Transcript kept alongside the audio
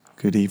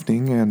Good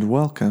evening and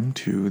welcome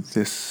to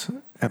this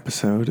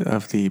episode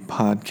of the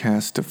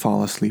podcast to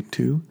fall asleep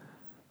to.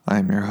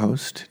 I'm your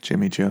host,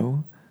 Jimmy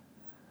Joe,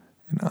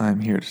 and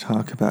I'm here to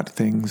talk about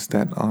things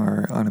that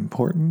are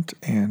unimportant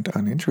and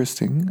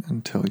uninteresting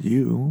until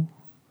you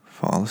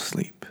fall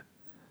asleep.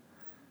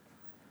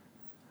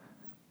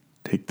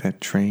 Take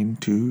that train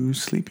to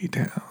Sleepy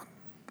Town.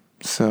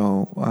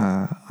 So,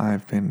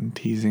 I've been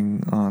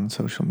teasing on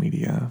social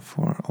media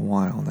for a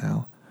while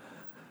now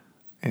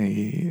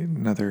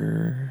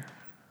another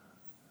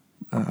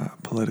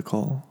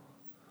political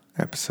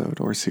episode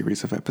or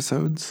series of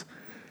episodes.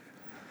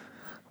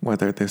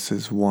 Whether this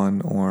is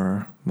one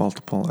or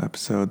multiple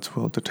episodes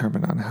will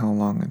determine on how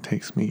long it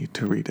takes me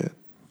to read it.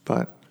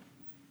 But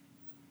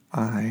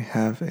I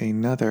have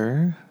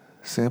another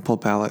sample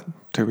ballot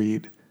to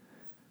read.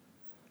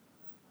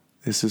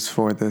 This is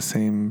for the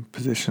same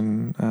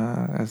position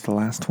as the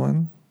last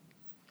one.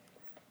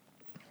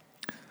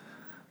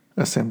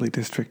 Assembly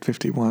District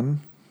 51.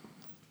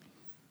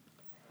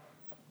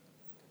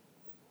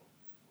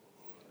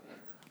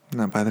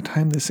 Now, by the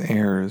time this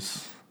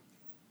airs,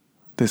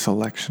 this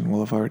election will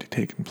have already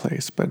taken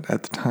place, but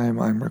at the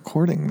time I'm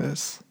recording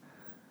this,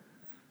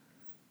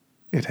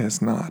 it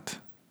has not.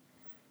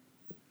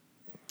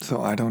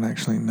 So I don't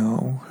actually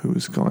know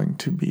who's going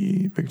to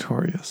be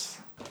victorious.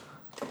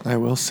 I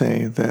will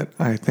say that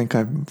I think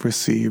I've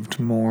received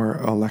more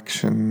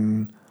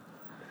election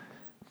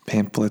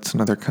pamphlets and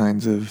other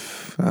kinds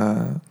of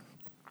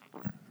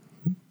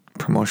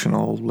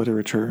promotional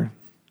literature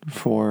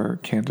for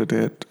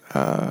candidate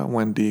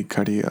Wendy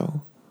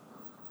Carrillo.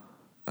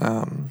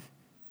 But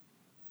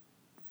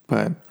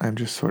I'm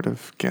just sort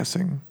of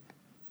guessing.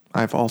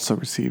 I've also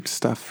received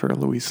stuff for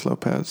Luis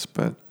Lopez,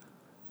 but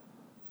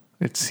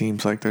it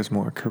seems like there's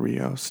more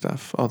Carrillo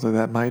stuff. Although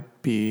that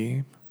might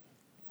be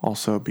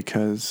also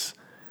because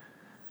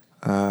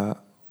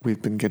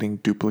we've been getting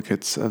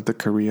duplicates of the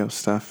Carrillo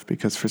stuff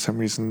because for some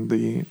reason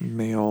the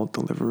mail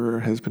deliverer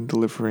has been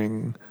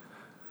delivering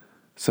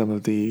some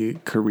of the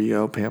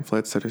Carrillo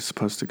pamphlets that are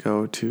supposed to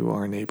go to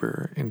our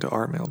neighbor into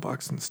our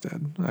mailbox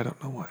instead. I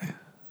don't know why.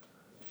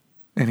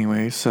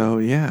 Anyway, so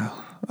yeah,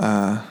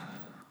 I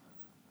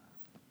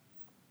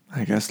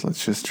guess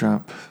let's just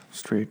jump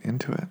straight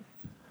into it.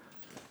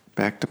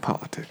 Back to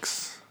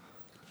politics.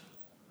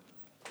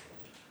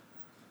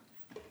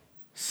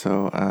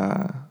 So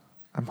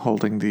I'm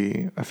holding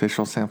the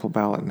official sample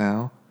ballot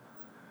now.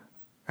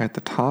 At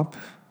the top,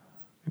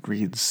 it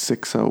reads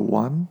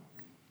 601.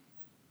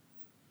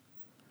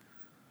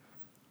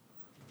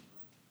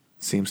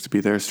 Seems to be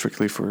there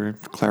strictly for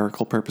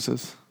clerical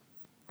purposes.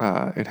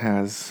 It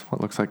has what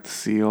looks like the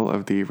seal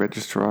of the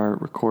Registrar,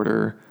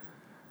 Recorder,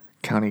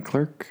 County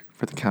Clerk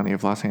for the County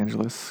of Los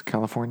Angeles,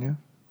 California.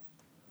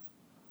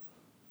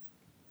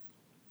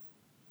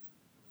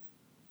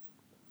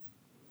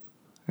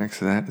 Next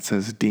to that, it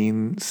says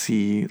Dean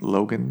C.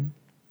 Logan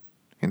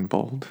in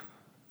bold.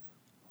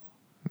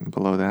 And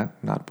below that,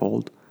 not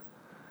bold,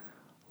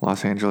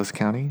 Los Angeles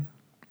County.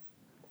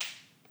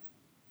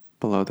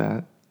 Below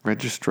that,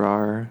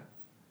 Registrar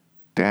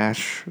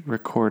dash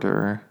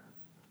Recorder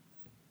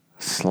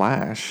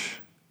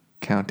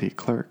 / County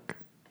Clerk,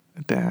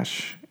 a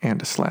dash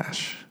and a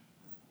slash.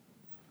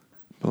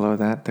 Below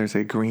that, there's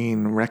a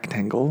green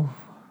rectangle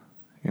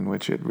in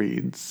which it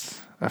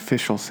reads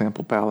Official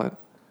Sample Ballot,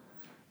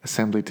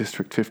 Assembly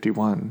District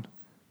 51,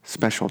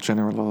 Special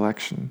General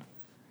Election,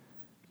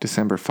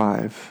 December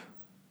 5,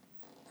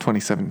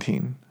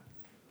 2017.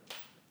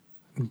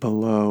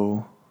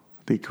 Below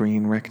the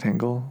green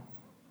rectangle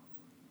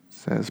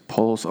says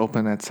polls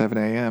open at 7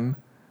 a.m.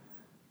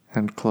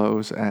 and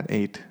close at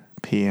 8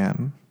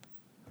 p.m.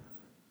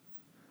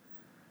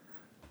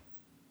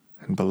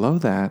 And below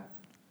that,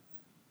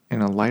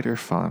 in a lighter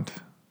font,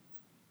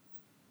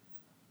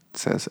 it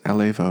says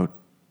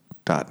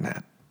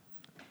lavote.net.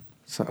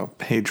 So,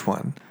 page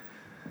 1.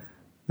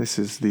 This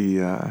is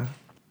the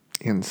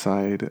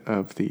inside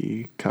of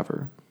the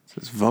cover. It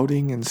says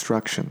voting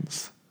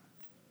instructions.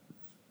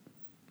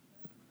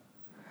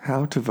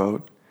 How to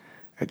vote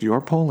at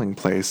your polling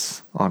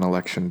place on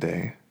Election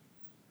Day.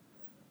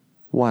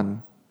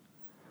 1.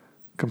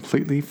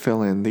 Completely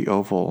fill in the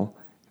oval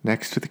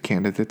next to the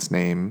candidate's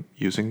name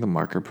using the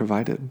marker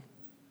provided.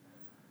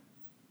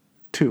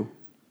 2.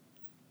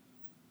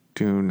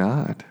 Do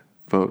not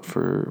vote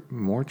for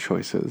more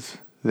choices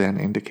than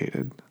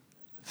indicated.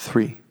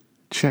 3.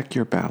 Check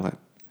your ballot.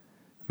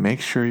 Make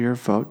sure your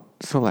vote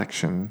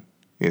selection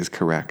is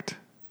correct.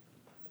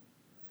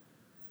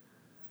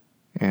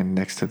 And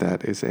next to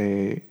that is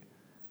a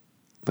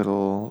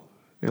little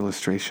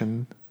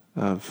illustration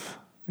of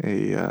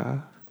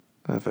a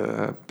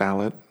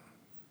ballot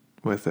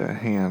with a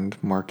hand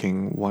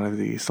marking one of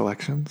the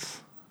selections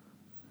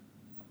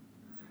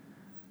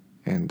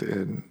and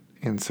an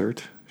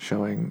insert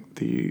showing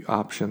the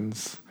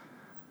options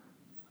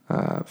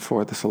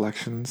for the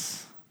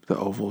selections, the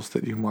ovals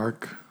that you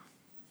mark.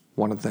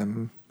 One of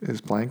them is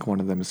blank,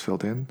 one of them is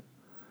filled in.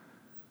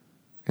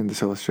 In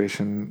this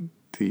illustration,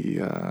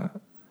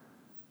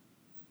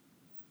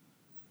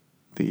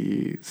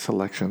 the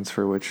selections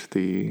for which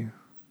the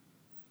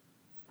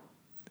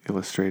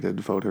illustrated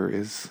voter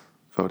is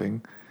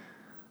voting,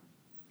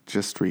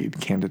 just read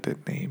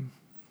candidate name.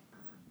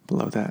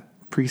 Below that,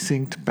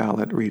 precinct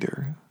ballot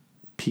reader,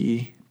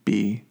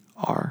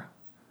 PBR.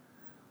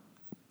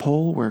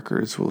 Poll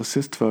workers will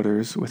assist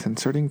voters with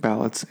inserting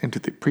ballots into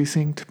the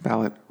precinct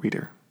ballot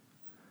reader.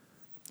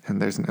 And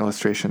there's an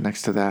illustration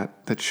next to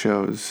that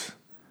shows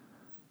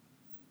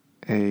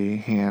a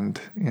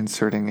hand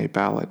inserting a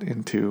ballot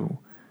into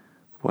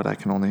what I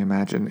can only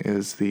imagine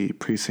is the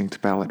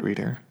precinct ballot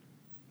reader.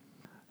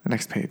 The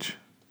next page.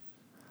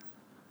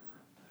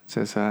 It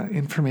says,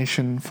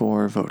 information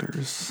for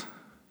voters.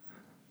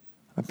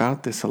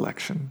 About this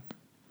election.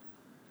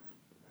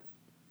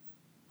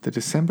 The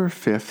December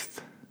 5th,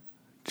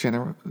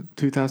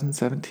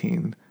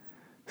 2017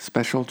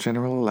 special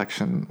general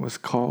election was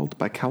called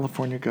by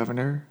California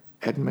Governor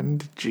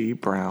Edmund G.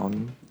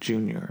 Brown,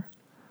 Jr.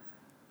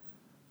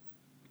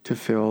 to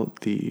fill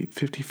the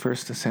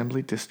 51st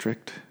Assembly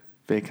District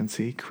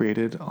vacancy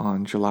created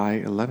on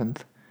July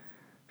 11th,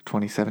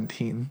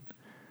 2017,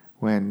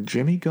 when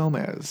Jimmy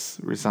Gomez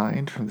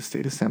resigned from the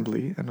State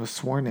Assembly and was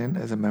sworn in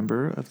as a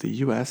member of the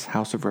U.S.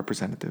 House of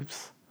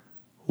Representatives.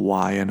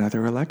 Why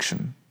another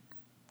election?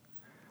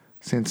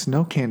 Since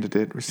no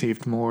candidate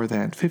received more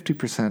than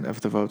 50%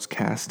 of the votes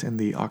cast in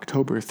the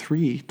October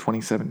 3,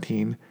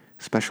 2017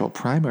 special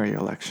primary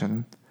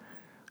election,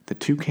 the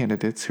two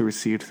candidates who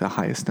received the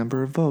highest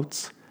number of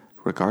votes,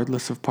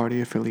 regardless of party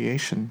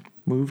affiliation,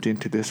 moved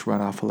into this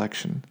runoff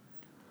election.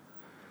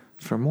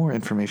 For more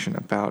information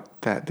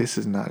about that, this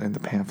is not in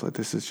the pamphlet,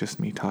 this is just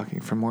me talking.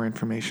 For more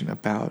information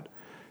about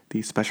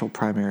the special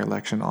primary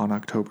election on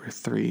October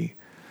 3,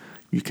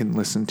 you can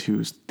listen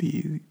to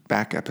the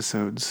back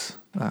episodes.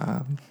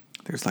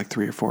 There's like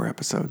 3 or 4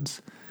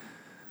 episodes.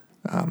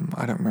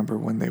 I don't remember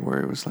when they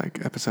were. It was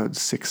like episodes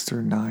 6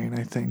 through 9,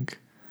 I think.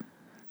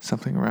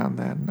 Something around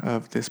then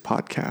of this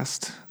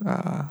podcast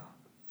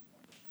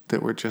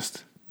that were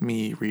just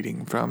me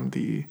reading from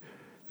the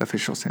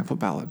official sample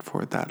ballot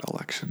for that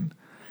election.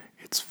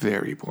 It's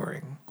very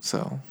boring.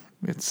 So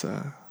it's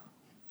a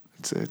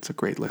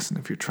great listen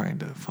if you're trying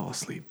to fall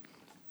asleep.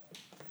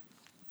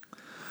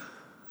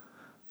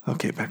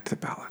 Okay, back to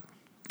the ballot.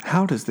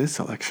 How does this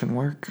election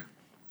work?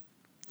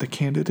 The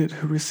candidate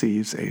who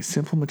receives a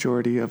simple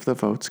majority of the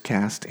votes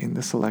cast in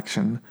this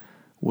election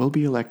will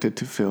be elected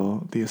to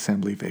fill the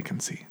assembly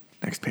vacancy.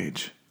 Next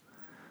page.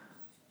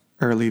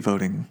 Early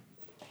voting.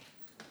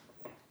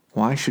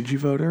 Why should you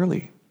vote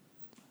early?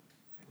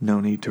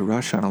 No need to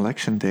rush on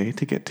election day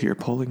to get to your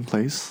polling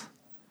place.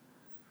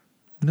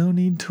 No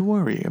need to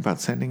worry about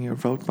sending your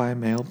vote by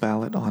mail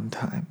ballot on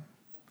time.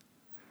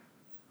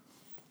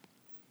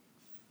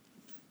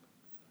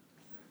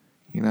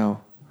 You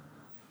know,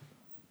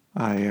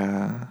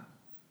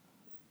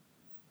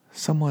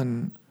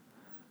 someone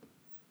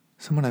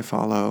I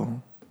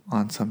follow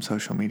on some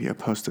social media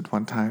posted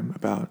one time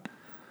about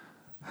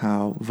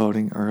how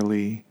voting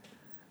early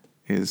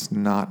is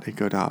not a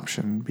good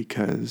option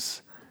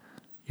because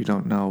you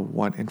don't know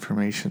what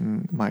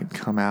information might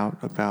come out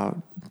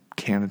about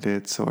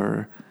candidates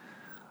or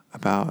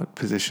about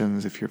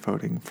positions if you're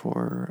voting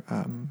for,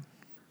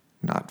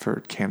 not for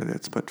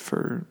candidates, but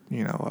for,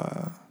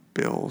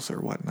 bills or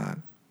whatnot.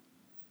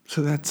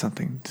 So that's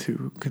something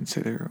to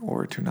consider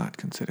or to not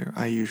consider.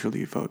 I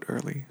usually vote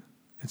early.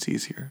 It's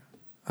easier.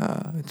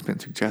 It's been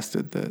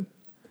suggested that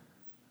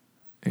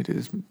it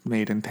is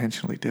made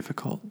intentionally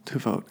difficult to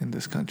vote in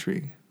this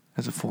country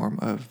as a form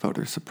of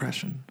voter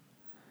suppression.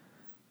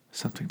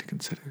 Something to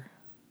consider.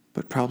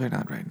 But probably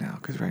not right now,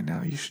 because right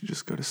now you should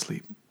just go to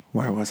sleep.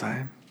 Where was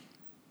I?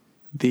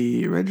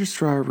 The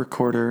registrar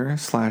recorder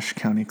 /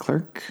 county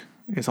clerk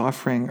is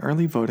offering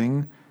early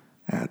voting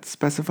at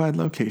specified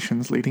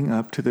locations leading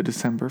up to the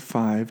December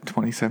 5,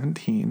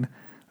 2017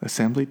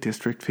 Assembly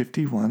District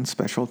 51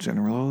 special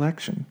general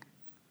election.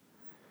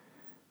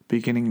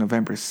 Beginning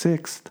November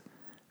 6th,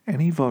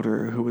 any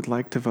voter who would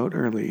like to vote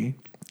early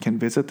can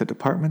visit the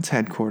department's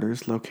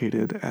headquarters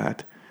located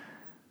at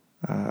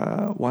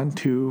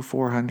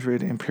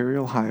 12400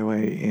 Imperial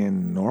Highway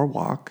in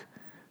Norwalk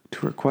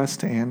to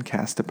request and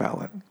cast a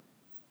ballot.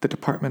 The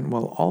department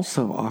will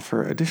also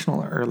offer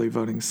additional early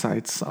voting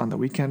sites on the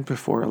weekend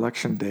before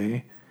Election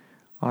Day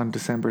on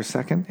December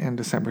 2nd and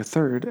December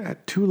 3rd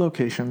at 2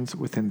 locations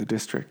within the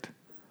district.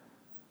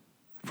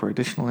 For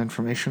additional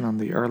information on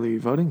the early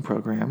voting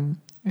program,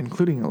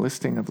 including a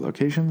listing of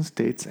locations,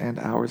 dates, and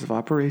hours of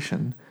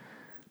operation,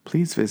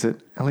 please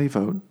visit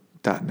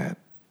lavote.net.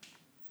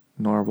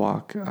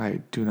 Norwalk,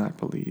 I do not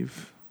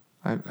believe.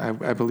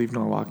 I believe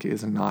Norwalk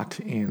is not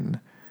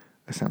in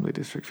Assembly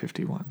District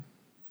 51.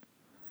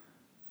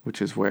 Which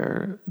is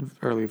where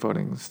early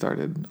voting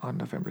started on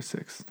November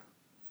 6th.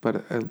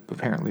 But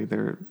apparently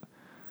there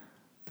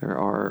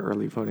are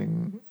early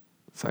voting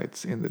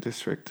sites in the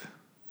district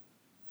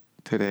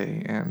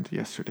today and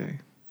yesterday.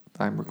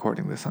 I'm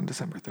recording this on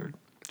December 3rd,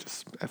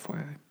 just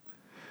FYI.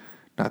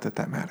 Not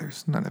that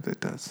matters. None of it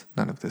does.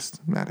 None of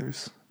this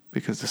matters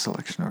because this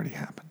election already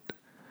happened.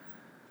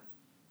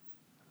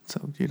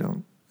 So you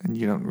don't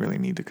really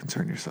need to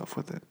concern yourself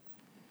with it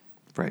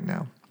right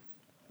now.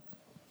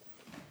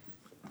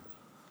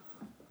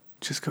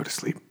 Just go to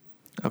sleep.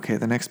 Okay,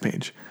 the next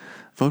page.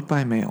 Vote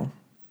by mail.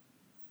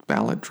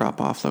 Ballot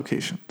drop-off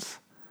locations.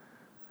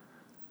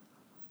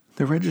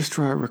 The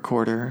registrar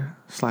recorder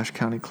 /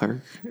 county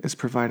clerk is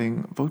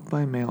providing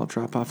vote-by-mail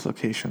drop-off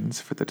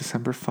locations for the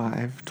December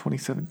 5,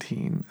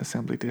 2017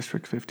 Assembly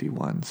District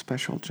 51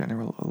 special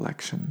general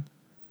election.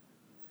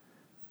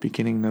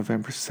 Beginning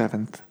November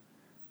 7th,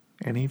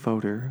 any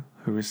voter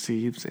who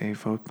receives a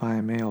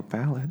vote-by-mail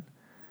ballot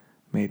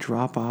may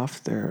drop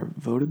off their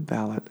voted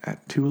ballot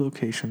at 2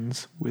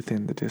 locations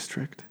within the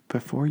district.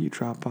 Before you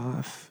drop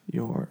off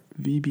your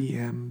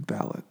VBM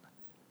ballot,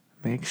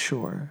 make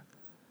sure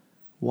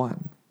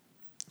 1.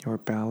 Your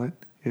ballot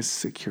is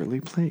securely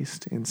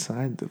placed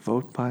inside the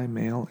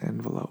vote-by-mail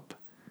envelope.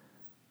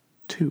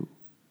 2.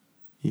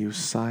 You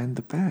sign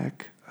the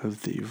back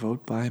of the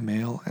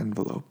vote-by-mail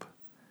envelope.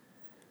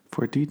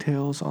 For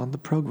details on the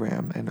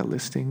program and a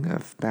listing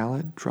of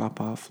ballot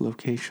drop-off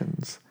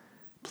locations,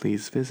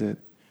 please visit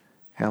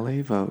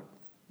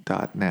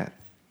lavote.net.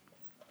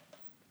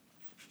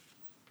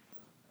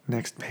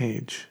 Next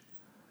page.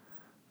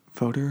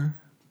 Voter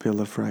Bill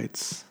of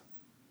Rights.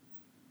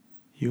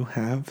 You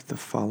have the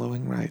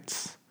following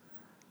rights.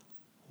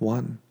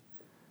 1.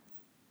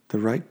 The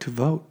right to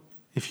vote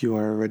if you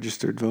are a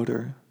registered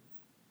voter.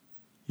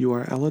 You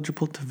are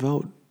eligible to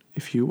vote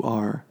if you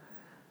are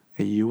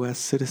a U.S.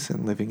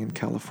 citizen living in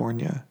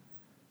California,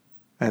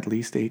 at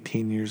least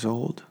 18 years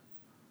old,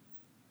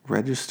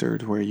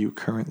 registered where you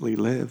currently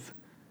live,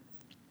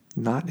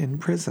 not in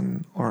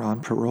prison or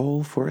on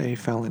parole for a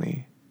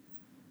felony.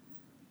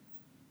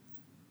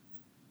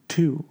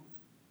 2.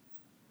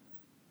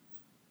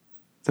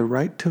 The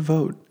right to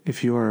vote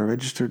if you are a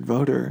registered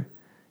voter,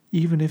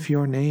 even if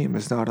your name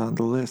is not on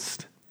the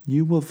list.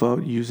 You will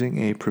vote using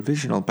a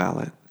provisional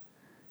ballot.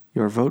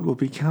 Your vote will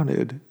be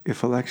counted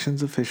if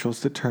elections officials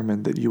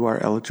determine that you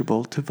are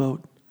eligible to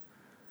vote.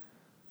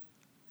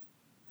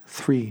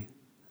 3.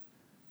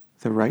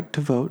 The right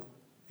to vote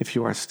if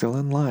you are still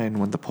in line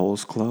when the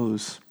polls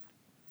close.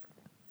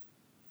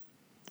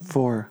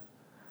 4.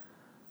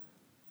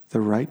 The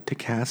right to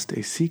cast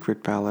a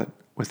secret ballot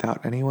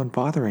without anyone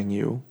bothering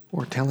you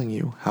or telling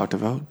you how to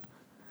vote.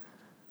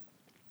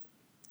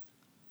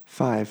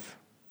 5.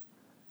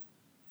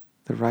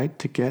 The right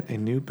to get a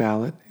new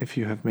ballot if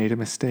you have made a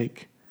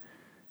mistake.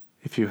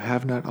 If you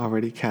have not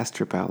already cast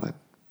your ballot,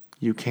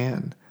 you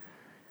can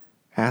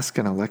ask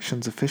an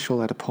elections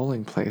official at a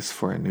polling place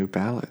for a new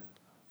ballot,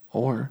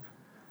 or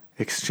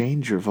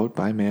exchange your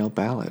vote-by-mail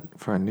ballot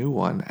for a new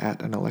one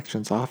at an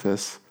elections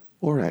office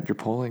or at your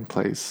polling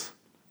place,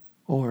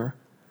 or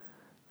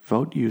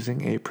vote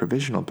using a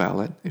provisional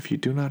ballot if you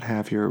do not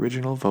have your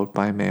original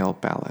vote-by-mail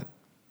ballot.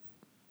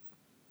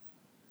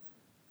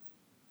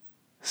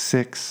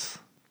 6.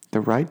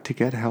 The right to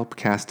get help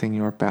casting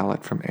your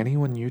ballot from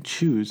anyone you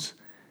choose,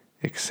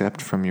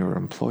 except from your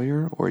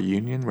employer or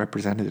union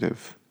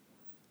representative.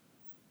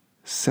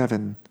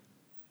 7.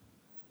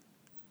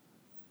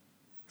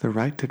 The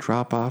right to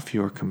drop off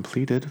your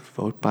completed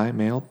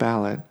vote-by-mail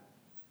ballot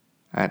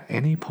at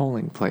any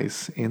polling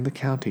place in the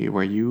county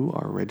where you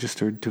are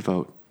registered to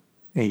vote.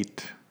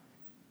 8.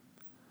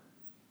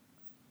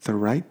 The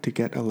right to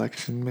get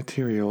election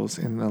materials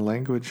in a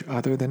language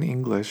other than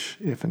English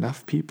if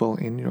enough people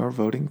in your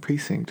voting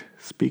precinct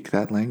speak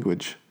that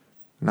language.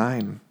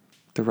 9.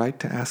 The right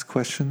to ask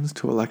questions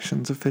to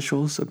elections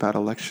officials about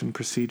election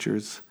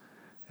procedures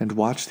and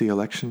watch the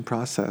election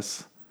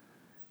process.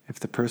 If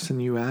the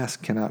person you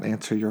ask cannot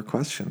answer your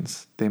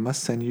questions, they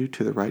must send you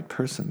to the right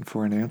person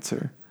for an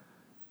answer.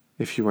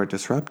 If you are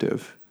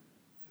disruptive,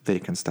 they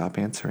can stop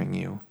answering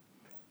you.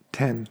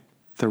 10.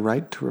 The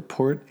right to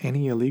report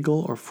any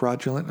illegal or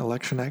fraudulent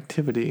election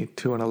activity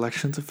to an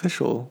elections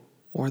official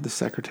or the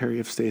Secretary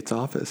of State's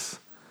office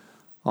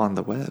on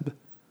the web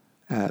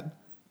at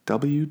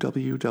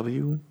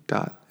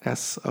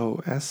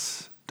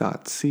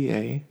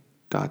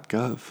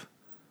www.sos.ca.gov.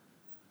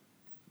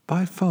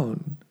 By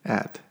phone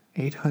at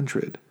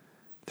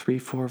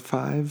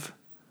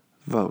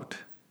 800-345-VOTE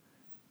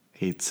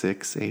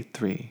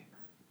 8683.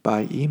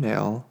 By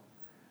email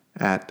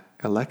at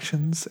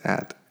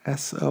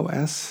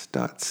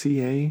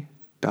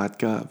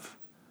elections@sos.ca.gov.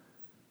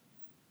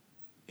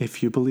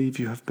 If you believe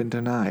you have been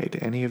denied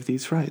any of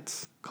these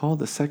rights, call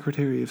the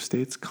Secretary of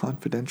State's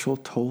confidential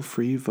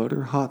toll-free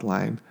voter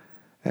hotline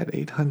at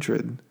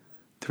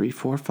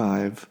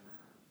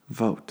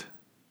 800-345-VOTE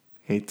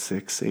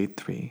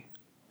 8683.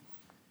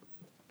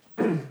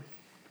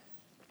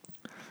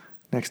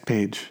 Next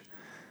page.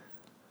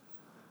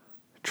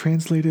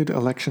 Translated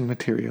election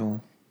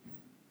material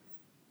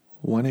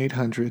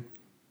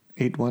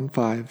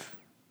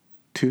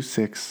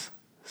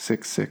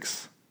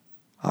 1-800-815-2666.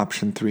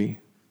 Option 3.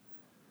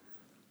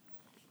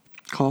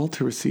 Call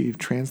to receive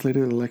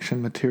translated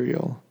election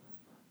materials,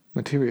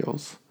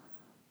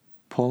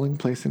 polling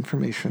place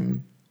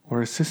information,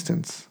 or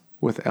assistance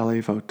with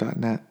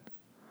lavote.net.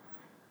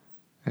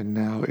 And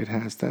now it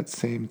has that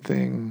same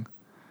thing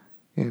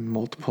in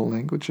multiple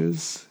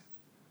languages.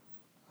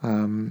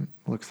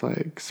 Looks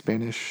like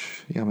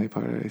Spanish, ya me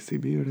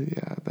parece bien,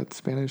 yeah, that's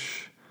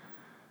Spanish,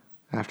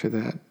 After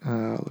that,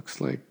 looks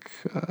like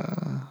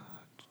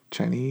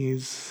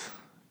Chinese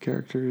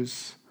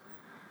characters.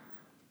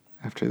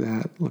 After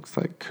that, looks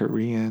like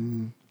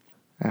Korean.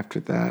 After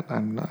that,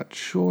 I'm not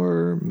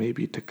sure.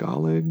 Maybe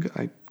Tagalog.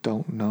 I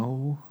don't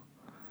know.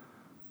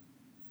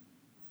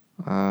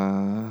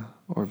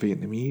 Or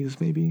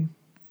Vietnamese, maybe.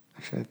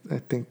 Actually, I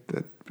think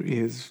that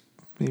is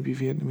maybe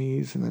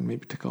Vietnamese, and then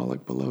maybe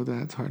Tagalog below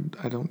that. It's hard.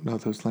 I don't know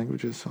those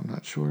languages, so I'm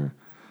not sure.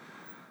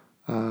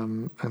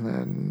 And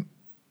then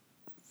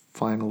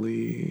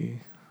finally,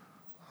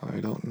 I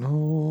don't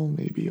know,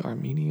 maybe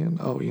Armenian.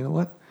 Oh, you know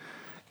what?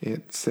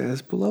 It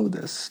says below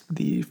this,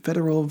 the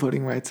Federal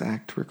Voting Rights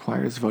Act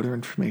requires voter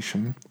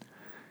information,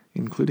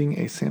 including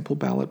a sample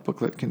ballot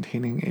booklet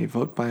containing a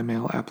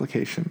vote-by-mail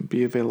application,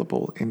 be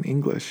available in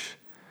English,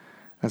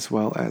 as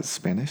well as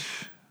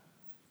Spanish,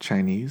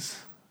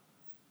 Chinese,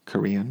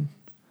 Korean,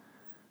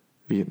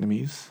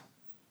 Vietnamese,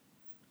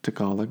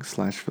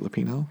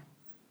 Tagalog/Filipino,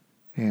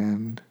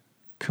 and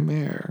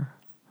Khmer,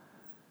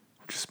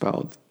 which is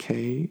spelled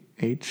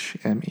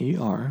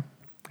Khmer.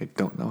 I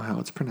don't know how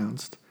it's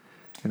pronounced,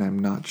 and I'm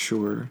not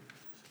sure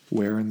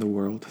where in the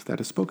world that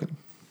is spoken.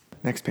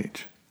 Next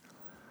page.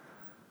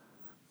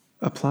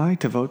 Apply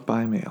to vote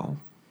by mail.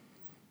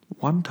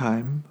 One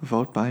time,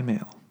 vote by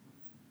mail.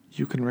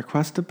 You can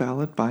request a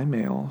ballot by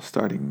mail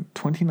starting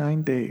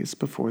 29 days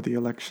before the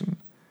election.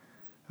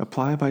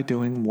 Apply by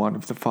doing one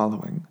of the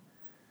following.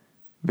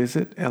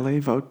 Visit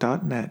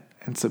lavote.net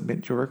and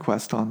submit your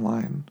request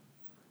online.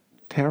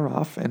 Tear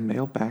off and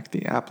mail back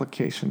the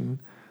application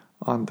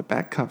on the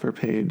back cover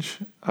page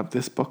of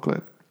this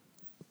booklet.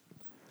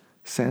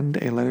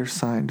 Send a letter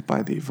signed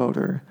by the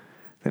voter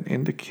that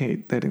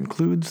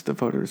includes the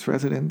voter's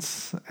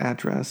residence,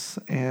 address,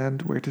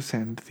 and where to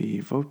send the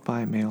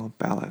vote-by-mail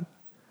ballot.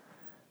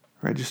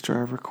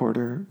 Registrar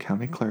Recorder,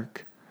 County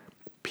Clerk,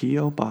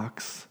 P.O.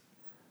 Box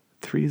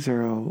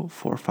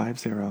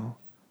 30450,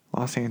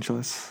 Los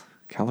Angeles,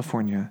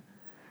 California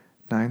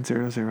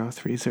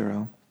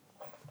 90030,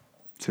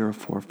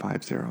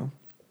 0450.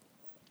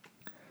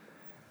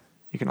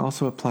 You can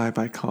also apply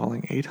by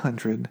calling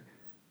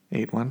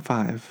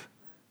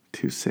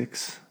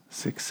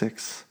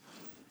 800-815-2666.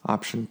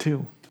 Option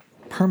 2.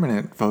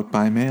 Permanent vote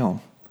by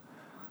mail.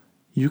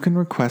 You can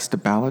request a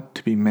ballot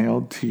to be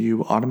mailed to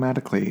you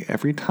automatically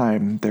every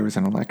time there is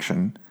an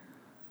election.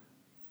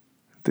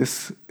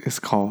 This is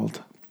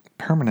called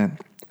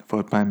permanent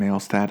vote by mail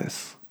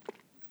status.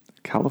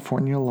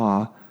 California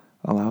law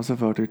allows a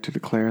voter to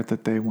declare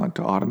that they want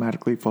to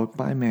automatically vote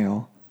by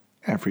mail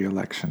every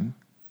election.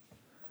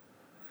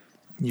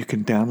 You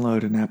can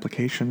download an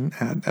application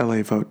at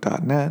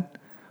lavote.net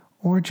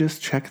or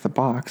just check the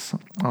box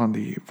on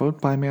the vote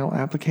by mail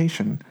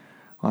application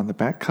on the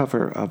back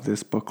cover of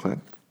this booklet,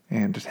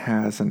 and it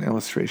has an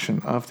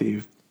illustration of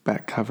the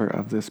back cover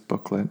of this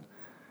booklet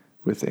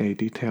with a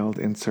detailed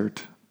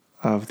insert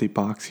of the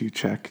box you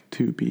check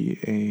to be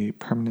a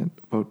permanent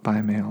vote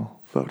by mail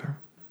voter.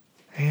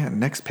 And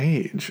next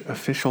page,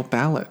 official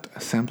ballot,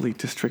 Assembly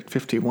District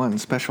 51,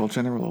 Special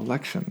General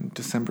Election,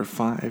 December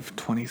 5,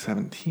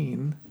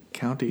 2017,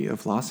 County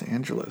of Los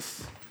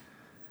Angeles.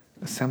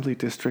 Assembly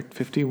District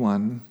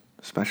 51,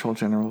 Special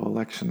General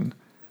Election,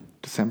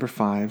 December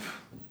 5,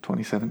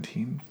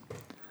 2017.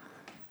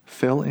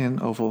 Fill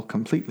in oval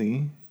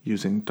completely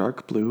using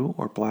dark blue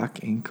or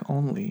black ink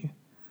only.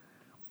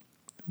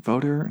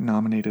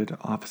 Voter-nominated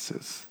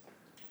offices.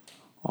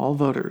 All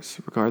voters,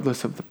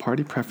 regardless of the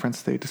party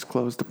preference they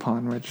disclosed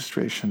upon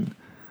registration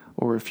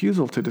or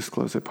refusal to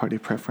disclose a party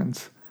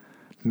preference,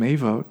 may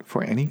vote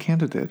for any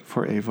candidate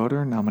for a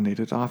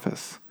voter-nominated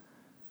office.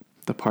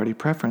 The party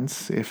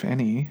preference, if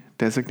any,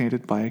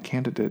 designated by a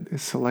candidate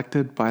is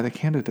selected by the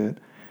candidate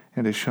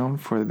and is shown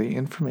for the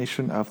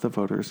information of the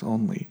voters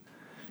only.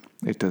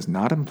 It does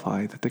not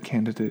imply that the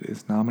candidate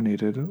is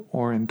nominated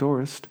or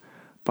endorsed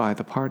by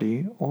the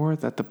party or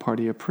that the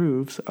party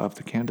approves of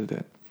the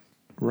candidate.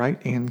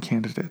 Write-in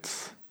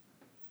candidates.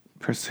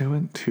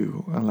 Pursuant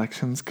to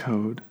Elections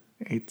Code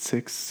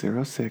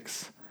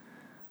 8606,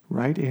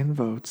 write-in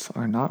votes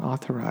are not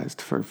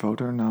authorized for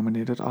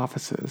voter-nominated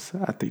offices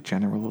at the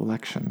general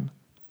election.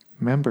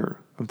 Member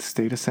of the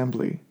State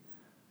Assembly,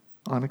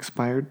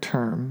 unexpired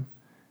term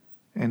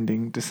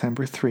ending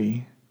December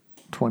 3,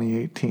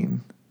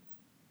 2018.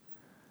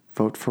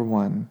 Vote for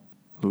 1,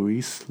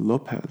 Luis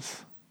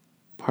Lopez.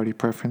 Party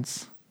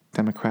preference,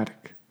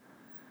 Democratic.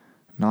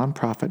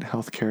 Nonprofit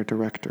Healthcare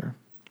Director,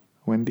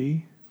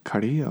 Wendy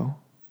Carrillo.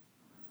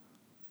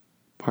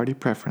 Party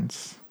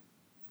preference,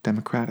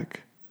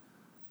 Democratic.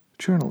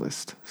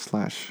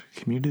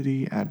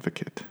 Journalist/community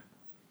advocate.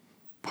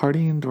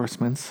 Party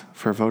endorsements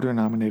for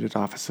voter-nominated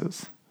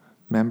offices.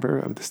 Member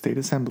of the State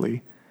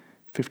Assembly,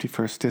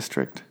 51st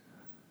District,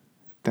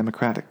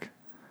 Democratic.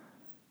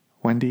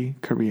 Wendy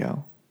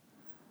Carrillo.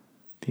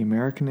 The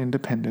American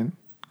Independent,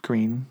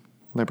 Green,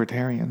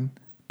 Libertarian,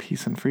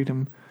 Peace and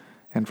Freedom,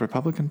 and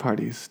Republican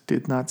parties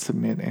did not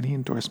submit any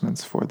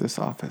endorsements for this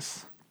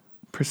office.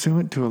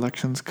 Pursuant to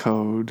Elections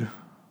Code,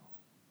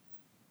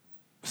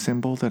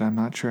 symbol that I'm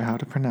not sure how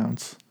to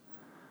pronounce,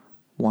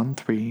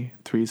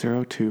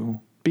 13302,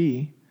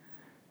 B.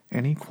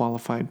 Any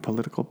qualified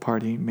political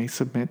party may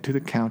submit to the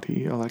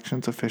county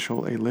elections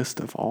official a list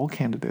of all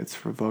candidates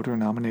for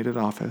voter-nominated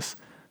office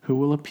who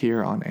will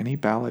appear on any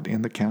ballot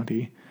in the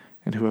county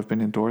and who have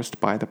been endorsed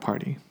by the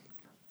party.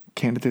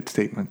 Candidate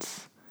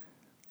statements.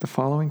 The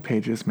following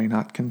pages may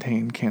not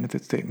contain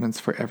candidate statements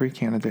for every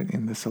candidate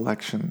in this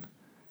election.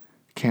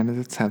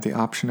 Candidates have the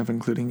option of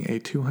including a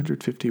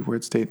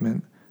 250-word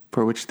statement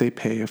for which they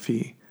pay a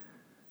fee.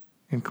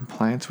 In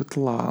compliance with the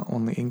law,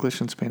 only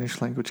English and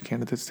Spanish language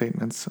candidate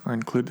statements are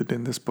included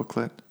in this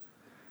booklet.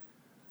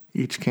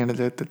 Each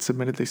candidate that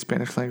submitted a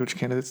Spanish language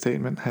candidate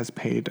statement has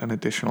paid an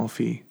additional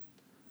fee.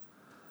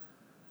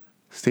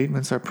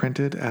 Statements are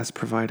printed as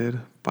provided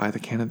by the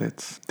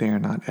candidates. They are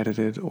not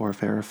edited or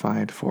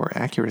verified for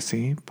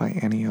accuracy by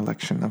any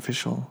election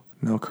official.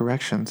 No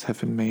corrections have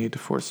been made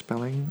for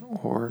spelling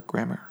or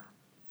grammar.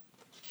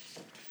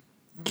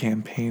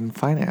 Campaign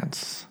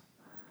finance.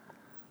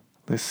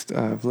 List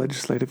of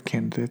legislative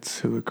candidates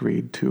who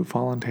agreed to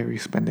voluntary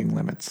spending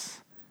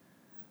limits.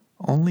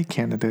 Only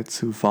candidates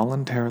who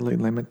voluntarily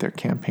limit their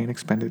campaign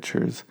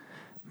expenditures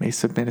may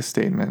submit a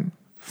statement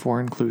for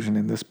inclusion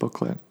in this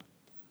booklet.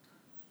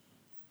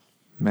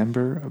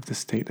 Member of the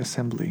State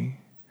Assembly,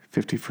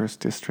 51st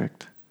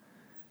District.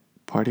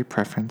 Party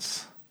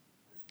preference,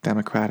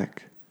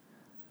 Democratic.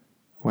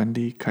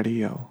 Wendy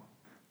Carrillo.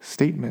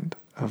 Statement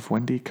of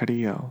Wendy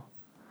Carrillo.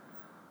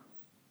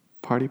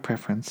 Party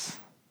preference,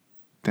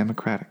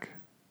 Democratic.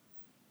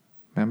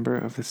 Member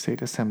of the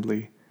State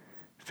Assembly,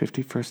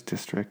 51st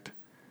District,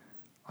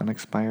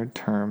 unexpired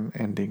term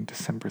ending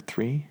December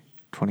 3,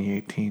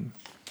 2018.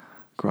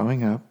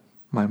 Growing up,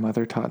 my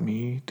mother taught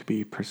me to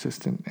be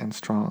persistent and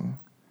strong.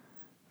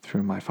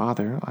 Through my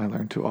father, I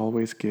learned to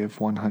always give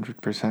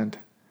 100%.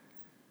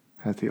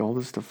 As the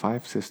oldest of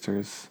 5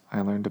 sisters,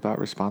 I learned about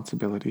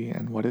responsibility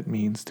and what it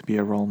means to be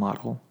a role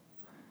model.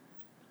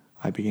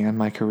 I began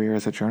my career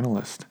as a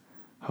journalist,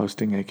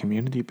 hosting a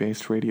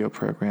community-based radio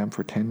program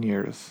for 10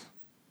 years.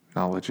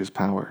 Knowledge is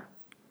power.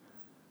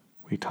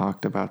 We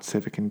talked about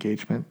civic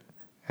engagement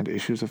and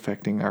issues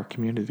affecting our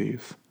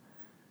communities.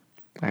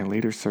 I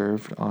later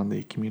served on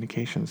the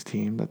communications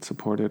team that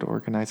supported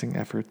organizing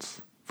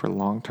efforts for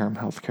long-term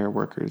healthcare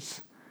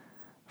workers,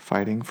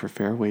 fighting for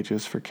fair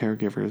wages for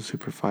caregivers who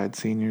provide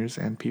seniors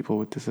and people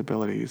with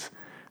disabilities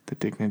the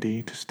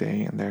dignity to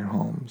stay in their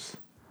homes.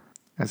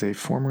 As a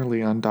formerly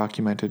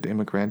undocumented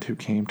immigrant who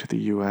came to the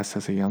U.S.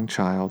 as a young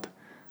child,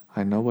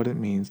 I know what it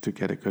means to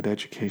get a good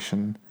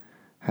education,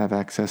 have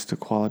access to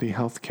quality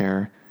health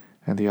care,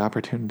 and the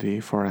opportunity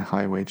for a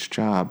high-wage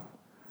job.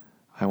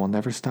 I will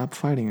never stop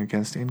fighting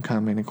against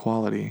income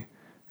inequality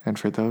and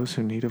for those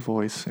who need a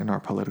voice in our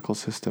political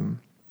system.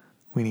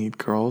 We need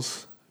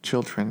girls,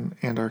 children,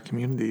 and our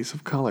communities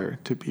of color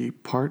to be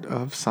part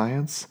of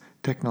science,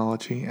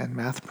 technology, and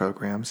math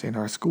programs in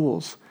our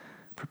schools,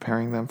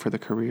 preparing them for the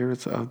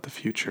careers of the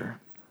future.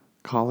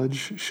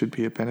 College should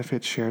be a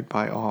benefit shared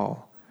by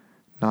all,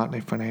 not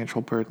a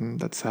financial burden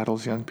that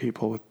saddles young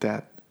people with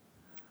debt.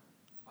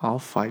 I'll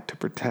fight to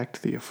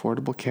protect the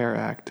Affordable Care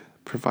Act,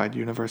 provide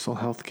universal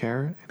health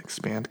care, and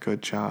expand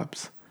good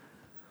jobs.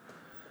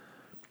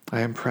 I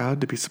am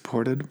proud to be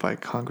supported by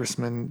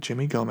Congressman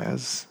Jimmy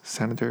Gomez,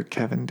 Senator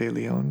Kevin De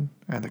Leon,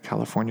 and the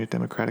California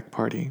Democratic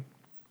Party.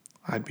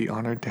 I'd be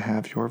honored to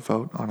have your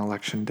vote on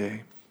Election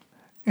Day.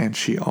 And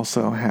she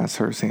also has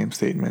her same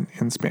statement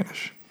in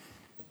Spanish.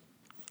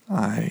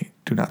 I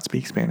do not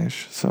speak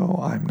Spanish, so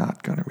I'm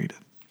not going to read it.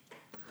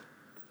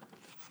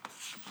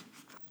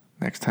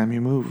 Next time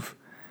you move,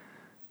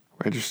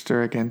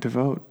 register again to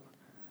vote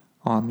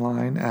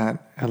online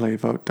at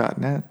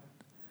lavote.net.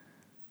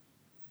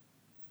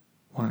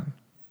 1.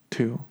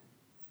 2.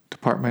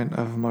 Department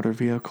of Motor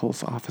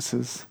Vehicles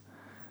offices.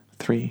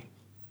 3.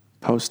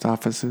 Post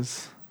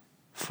offices.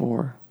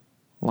 4.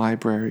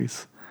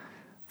 Libraries.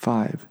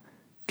 5.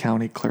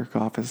 County clerk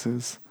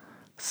offices.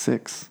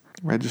 6.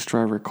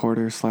 Registrar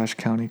recorder /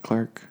 county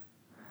clerk.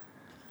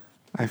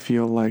 I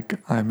feel like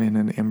I'm in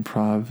an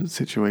improv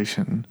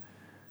situation,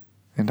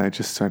 and I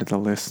just started the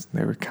list.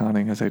 They were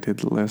counting as I did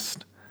the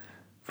list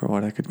for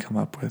what I could come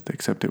up with,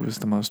 except it was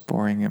the most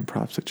boring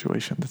improv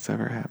situation that's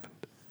ever happened.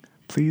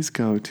 Please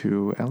go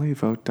to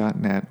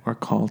lavote.net or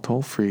call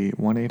toll-free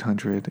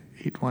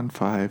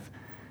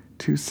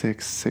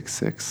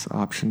 1-800-815-2666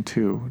 option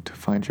 2 to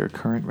find your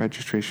current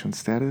registration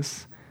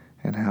status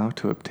and how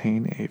to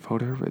obtain a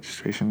voter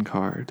registration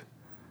card.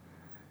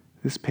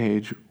 This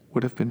page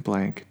would have been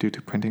blank due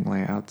to printing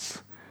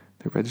layouts.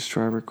 The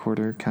Registrar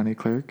Recorder County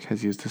Clerk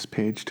has used this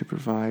page to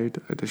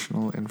provide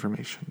additional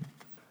information.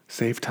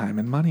 Save time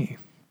and money.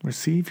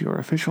 Receive your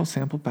official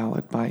sample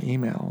ballot by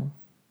email.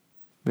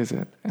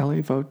 Visit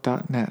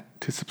lavote.net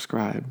to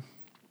subscribe.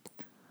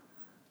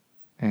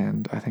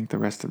 And I think the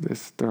rest of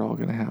this, they're all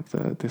going to have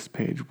the "this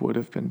page would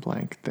have been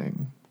blank"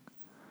 thing.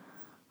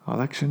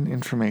 Election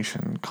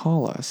information.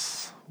 Call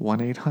us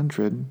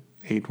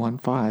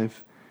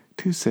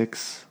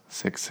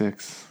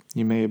 1-800-815-2666.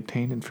 You may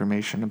obtain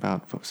information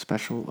about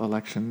special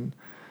election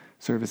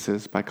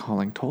services by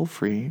calling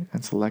toll-free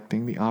and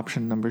selecting the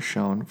option number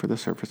shown for the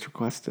service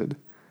requested.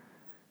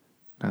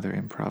 Another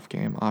improv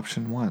game.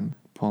 Option 1,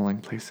 polling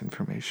place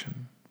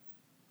information.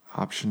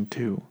 Option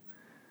 2,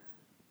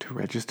 to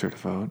register to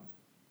vote,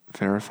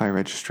 verify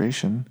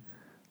registration,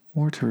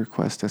 or to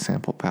request a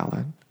sample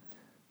ballot,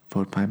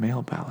 vote by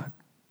mail ballot.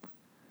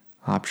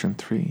 Option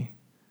 3,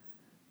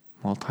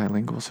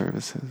 multilingual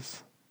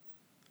services,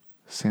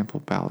 sample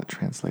ballot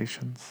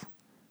translations.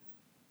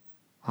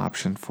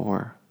 Option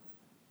 4,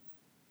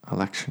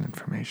 election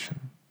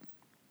information.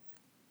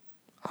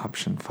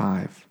 Option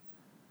 5,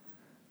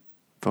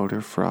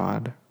 voter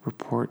fraud,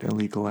 report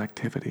illegal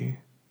activity.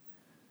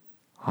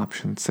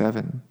 Option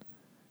 7,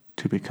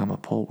 to become a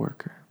poll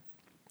worker.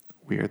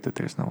 Weird that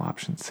there's no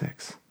option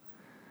 6.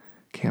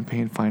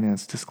 Campaign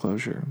finance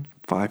disclosure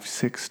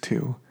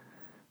 562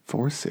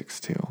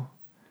 462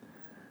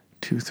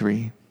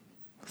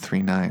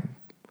 2339.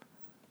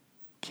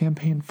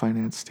 Campaign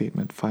finance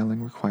statement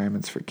filing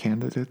requirements for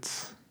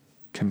candidates,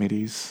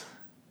 committees,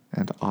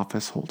 and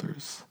office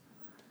holders.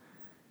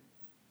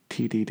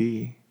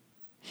 TDD,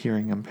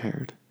 hearing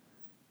impaired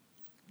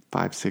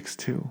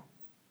 562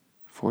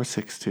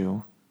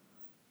 462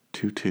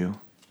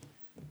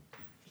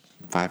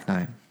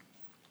 2259.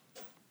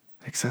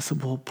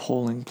 Accessible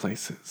polling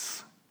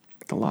places.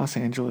 The Los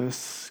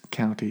Angeles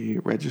County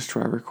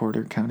Registrar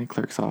Recorder County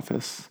Clerk's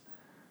Office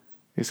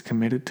is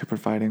committed to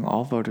providing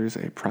all voters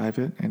a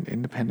private and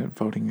independent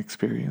voting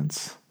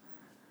experience.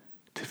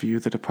 To view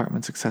the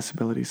department's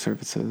accessibility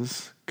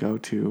services, go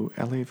to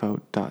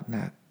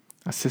lavote.net.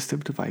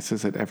 Assistive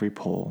devices at every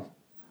poll.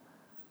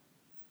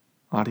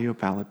 Audio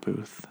ballot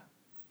booth.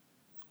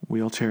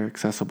 Wheelchair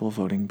accessible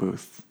voting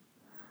booth.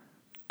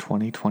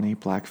 2020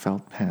 black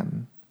felt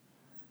pen.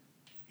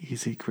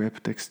 Easy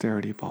grip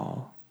dexterity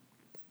ball.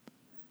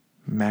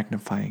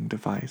 Magnifying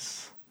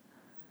device.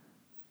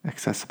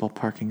 Accessible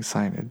parking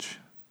signage.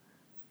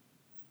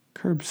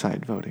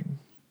 Curbside voting.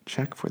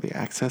 Check for the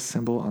access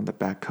symbol on the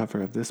back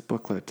cover of this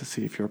booklet to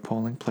see if your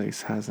polling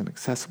place has an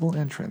accessible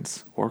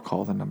entrance or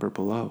call the number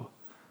below.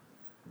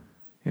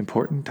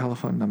 Important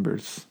telephone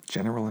numbers,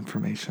 general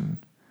information.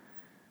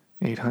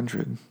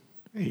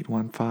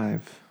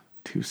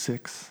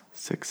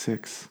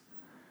 800-815-2666.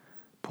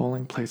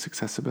 Polling place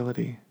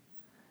accessibility.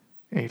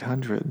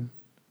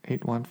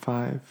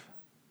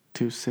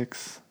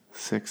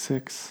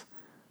 800-815-2666.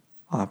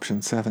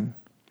 Option 7.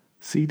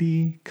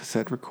 CD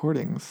cassette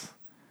recordings.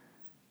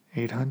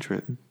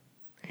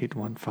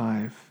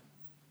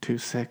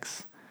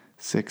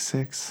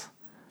 800-815-2666.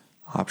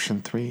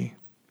 Option 3.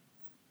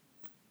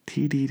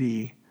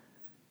 TDD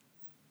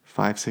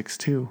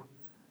 562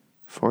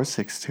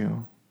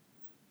 462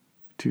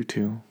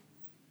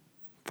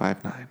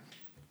 2259.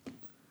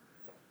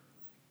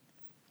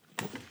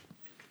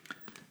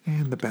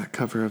 And the back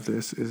cover of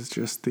this is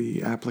just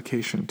the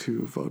application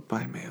to vote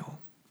by mail.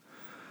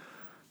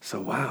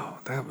 So wow,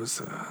 that was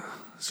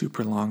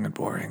super long and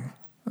boring.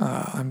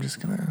 I'm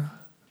just going to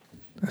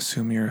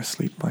assume you're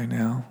asleep by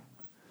now.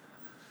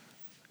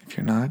 If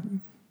you're not,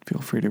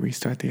 feel free to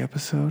restart the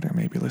episode or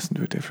maybe listen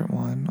to a different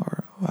one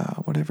or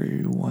whatever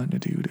you want to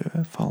do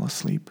to fall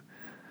asleep.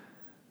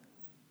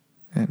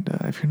 And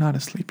if you're not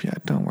asleep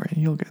yet, don't worry,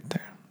 you'll get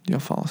there. You'll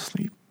fall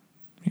asleep.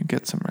 You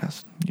get some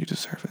rest. You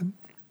deserve it.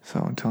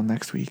 So until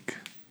next week,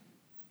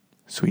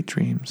 sweet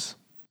dreams.